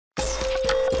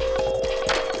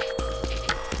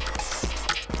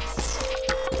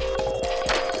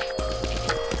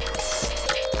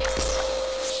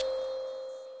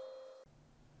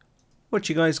What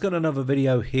you guys, got another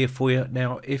video here for you.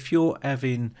 Now if you're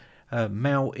having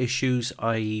mail issues,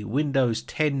 i.e. Windows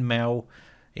 10 mail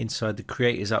inside the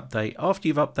creators update, after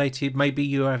you've updated, maybe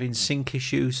you're having sync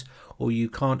issues, or you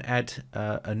can't add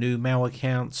a new mail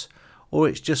account, or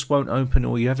it just won't open,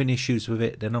 or you're having issues with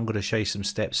it, then I'm going to show you some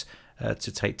steps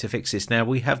to take to fix this. Now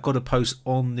we have got a post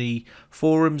on the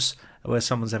forums where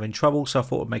someone's having trouble, so I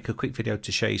thought I'd make a quick video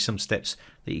to show you some steps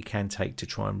that you can take to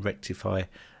try and rectify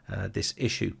this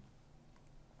issue.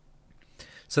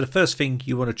 So the first thing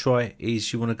you want to try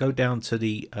is you want to go down to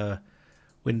the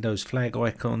Windows flag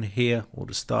icon here, or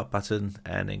the start button,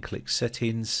 and then click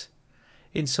settings.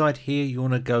 Inside here you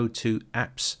want to go to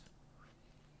apps.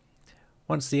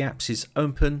 Once the apps is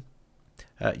open,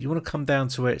 you want to come down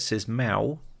to where it says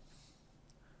mail.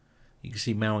 You can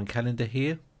see mail and calendar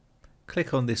here.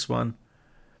 Click on this one,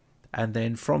 and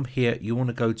then from here you want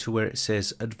to go to where it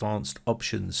says advanced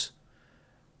options.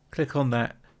 Click on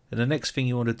that, and the next thing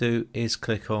you want to do is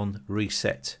click on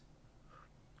reset,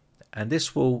 and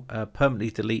this will permanently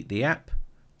delete the app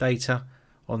data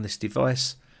on this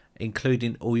device,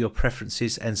 including all your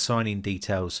preferences and sign-in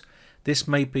details. This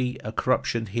may be a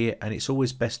corruption here, and it's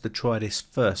always best to try this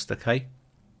first, okay?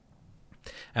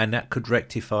 And that could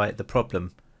rectify the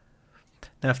problem.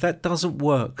 Now if that doesn't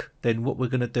work, then what we're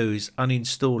going to do is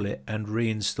uninstall it and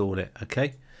reinstall it,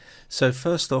 okay? So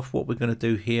first off, what we're going to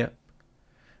do here,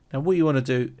 now what you want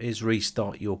to do is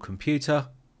restart your computer.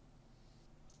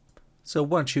 So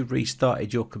once you've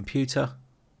restarted your computer,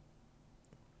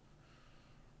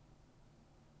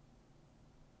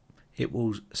 it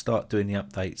will start doing the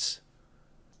updates.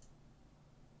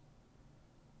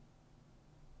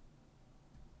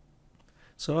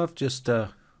 So I've just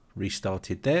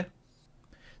restarted there.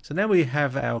 So now we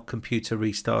have our computer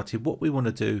restarted. What we want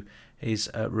to do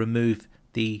is remove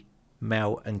the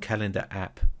mail and calendar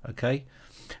app, okay?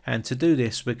 And to do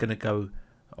this, we're going to go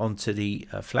onto the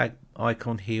flag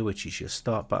icon here, which is your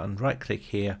start button. Right click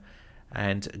here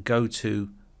and go to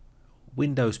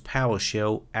Windows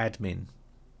PowerShell admin.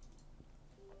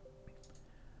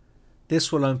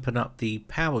 This will open up the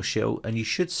PowerShell, and you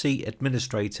should see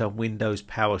administrator Windows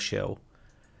PowerShell.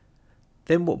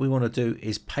 Then what we want to do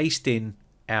is paste in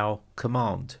our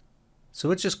command. So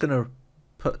we're just going to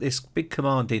put this big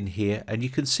command in here, and you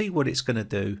can see what it's going to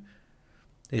do.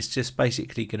 It's just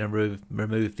basically going to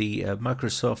remove the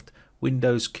Microsoft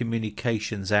Windows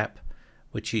Communications app,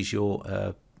 which is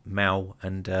your mail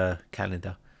and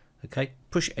calendar. Okay,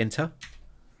 push enter,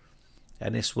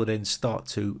 and this will then start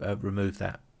to remove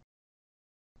that.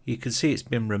 You can see it's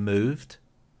been removed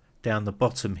down the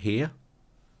bottom here.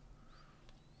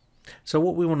 So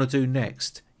what we want to do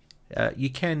next, you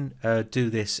can do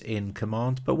this in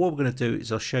command, but what we're going to do is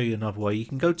I'll show you another way. You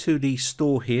can go to the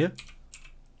store here,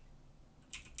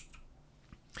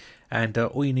 and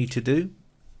all you need to do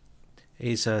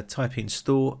is type in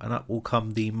store, and up will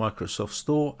come the Microsoft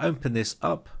Store. Open this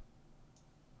up,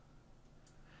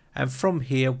 and from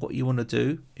here what you want to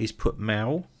do is put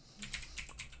mail,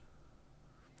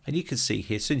 and you can see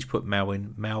here, as soon as you put mail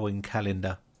in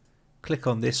calendar, click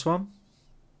on this one,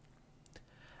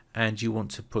 and you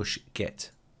want to push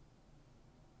get.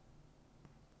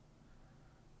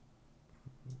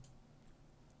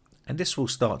 And this will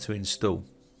start to install.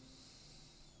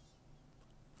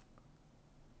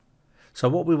 So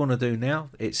what we want to do now,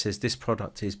 it says this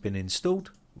product has been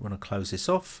installed. We want to close this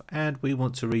off, and we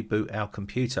want to reboot our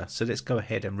computer. So let's go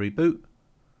ahead and reboot.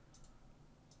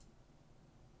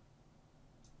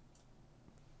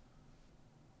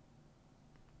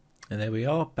 And there we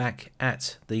are, back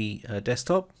at the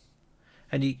desktop.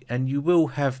 And you will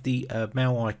have the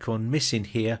mail icon missing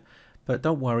here, but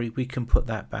don't worry, we can put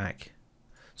that back.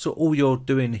 So all you're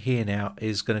doing here now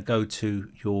is going to go to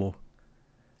your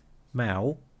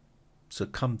mail. So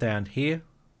come down here,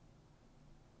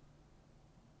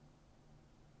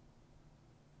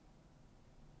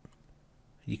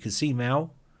 you can see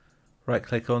mail, right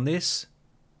click on this,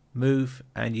 move,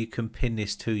 and you can pin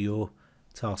this to your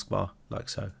taskbar like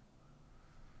so.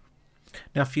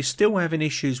 Now if you're still having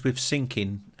issues with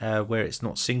syncing, where it's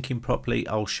not syncing properly,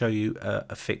 I'll show you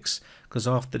a fix, because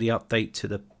after the update to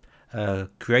the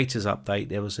creators update,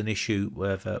 there was an issue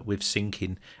with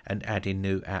syncing and adding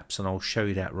new apps, and I'll show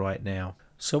you that right now.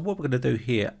 So what we're going to do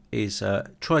here is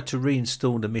try to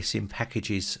reinstall the missing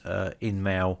packages in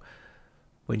mail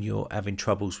when you're having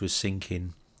troubles with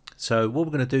syncing. So what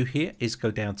we're going to do here is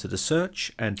go down to the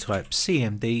search and type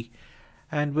CMD,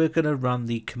 and we're going to run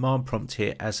the command prompt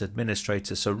here as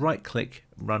administrator. So right click,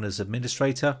 run as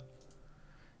administrator,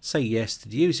 say yes to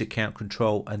the user account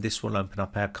control, and this will open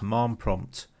up our command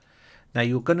prompt. Now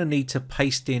you're going to need to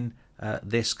paste in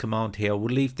this command here.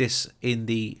 We'll leave this in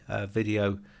the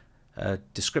video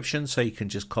description so you can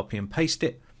just copy and paste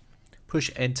it. Push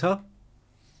enter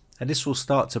and this will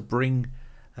start to bring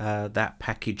that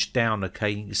package down. Okay,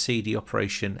 you can see the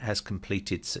operation has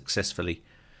completed successfully.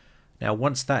 Now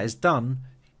once that is done,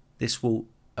 this will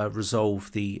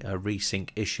resolve the resync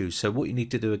issue. So what you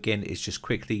need to do again is just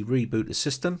quickly reboot the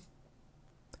system.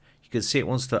 You can see it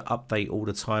wants to update all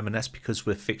the time, and that's because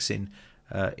we're fixing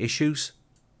issues.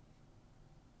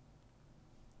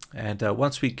 And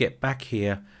once we get back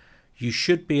here, you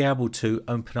should be able to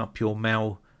open up your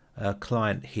mail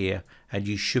client here, and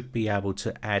you should be able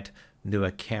to add new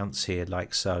accounts here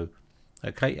like so.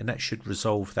 Okay, and that should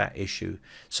resolve that issue.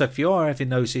 So if you are having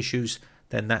those issues,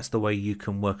 then that's the way you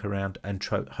can work around and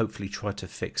hopefully try to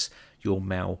fix your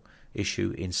mail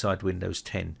issue inside Windows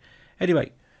 10.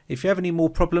 Anyway, if you have any more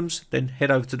problems, then head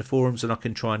over to the forums and I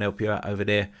can try and help you out over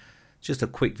there. Just a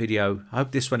quick video. I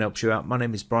hope this one helps you out. My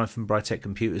name is Brian from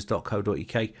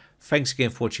briteccomputers.co.uk. Thanks again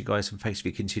for watching, guys, and thanks for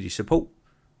your continued support.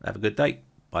 Have a good day.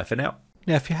 Bye for now.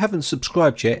 Now, if you haven't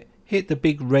subscribed yet, hit the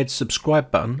big red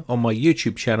subscribe button on my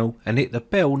YouTube channel and hit the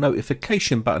bell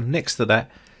notification button next to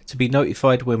that to be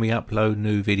notified when we upload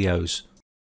new videos.